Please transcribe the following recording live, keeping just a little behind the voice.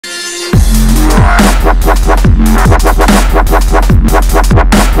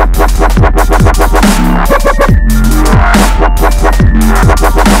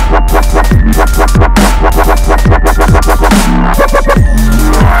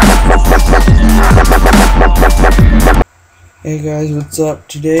Hey guys, what's up?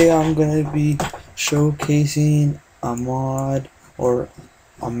 Today I'm going to be showcasing a mod or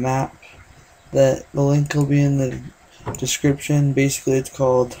a map that the link will be in the description. Basically it's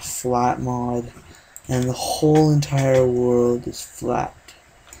called Flat Mod, and the whole entire world is flat.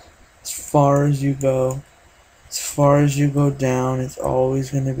 As far as you go, down, it's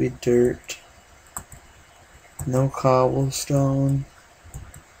always going to be dirt. No cobblestone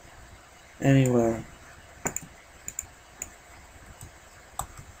anywhere.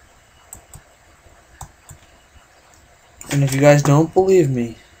 And if you guys don't believe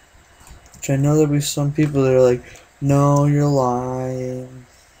me, which I know there'll be some people that are like, no, you're lying.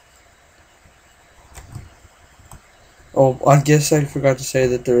 Oh, I guess I forgot to say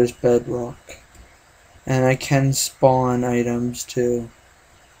that there is bedrock. And I can spawn items too.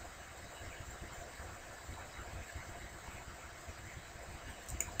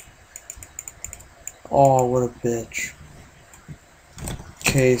 Oh, what a bitch.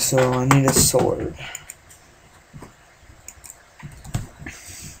 Okay, so I need a sword.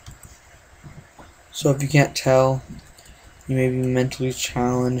 So if you can't tell, you may be mentally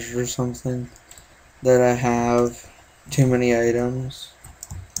challenged or something, that I have too many items.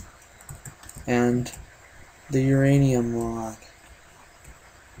 And the uranium mod.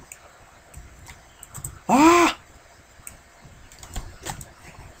 Ah!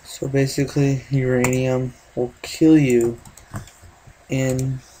 So basically, uranium will kill you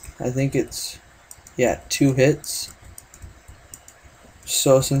in, I think it's, 2 hits.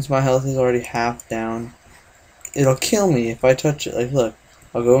 So since my health is already half down, it'll kill me if I touch it. Like, look,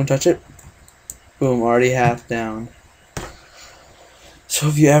 I'll go and touch it. Boom, already half down. So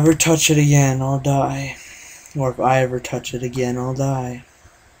if you ever touch it again, I'll die. Or if I ever touch it again, I'll die.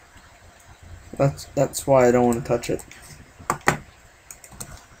 That's why I don't want to touch it.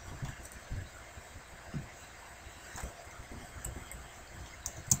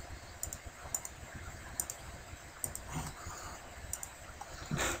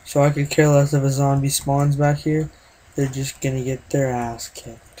 So I could care less if a zombie spawns back here. They're just gonna get their ass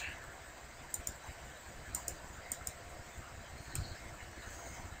kicked.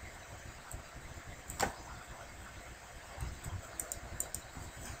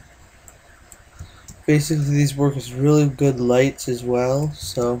 Basically, these work as really good lights as well,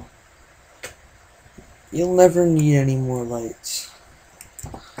 so you'll never need any more lights.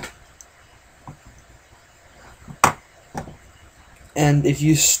 And if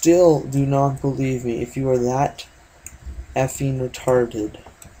you still do not believe me, if you are that effing retarded,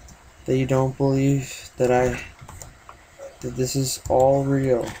 that you don't believe that this is all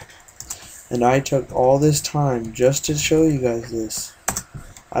real, and I took all this time just to show you guys this.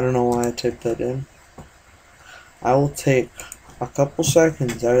 I don't know why I typed that in. I will take a couple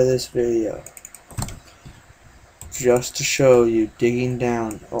seconds out of this video just to show you digging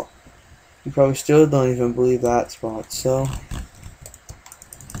down. Oh, you probably still don't even believe that spot, so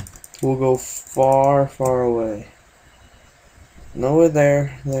we'll go far, far away. Nowhere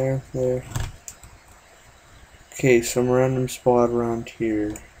there. Okay, some random spot around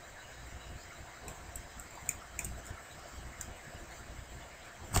here.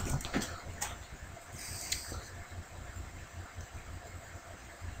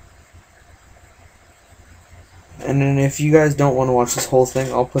 And then if you guys don't want to watch this whole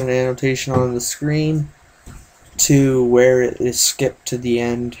thing, I'll put an annotation on the screen to where it is skipped to the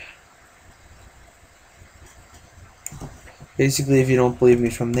end. Basically, if you don't believe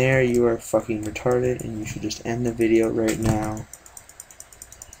me from there, you are fucking retarded and you should just end the video right now.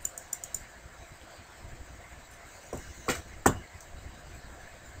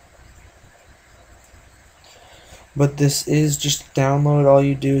 But this is just download. All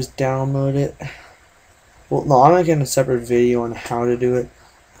you do is download it. Well, no, I'm making a separate video on how to do it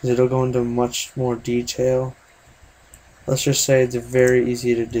because it'll go into much more detail. Let's just say it's very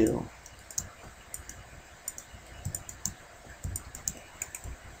easy to do.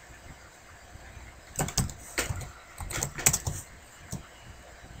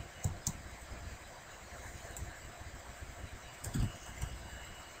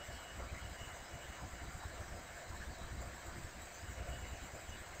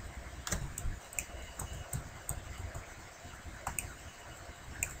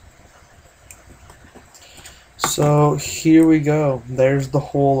 So here we go. There's the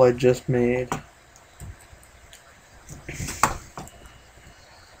hole I just made.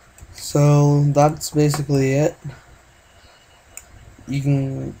 So that's basically it.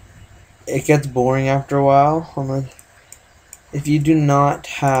 It gets boring after a while. If you do not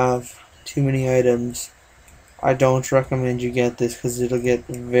have too many items, I don't recommend you get this because it'll get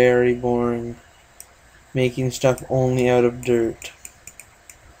very boring. making stuff only out of dirt,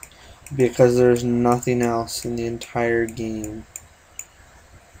 because there's nothing else in the entire game.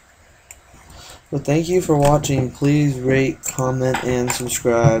 But thank you for watching. Please rate, comment, and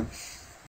subscribe.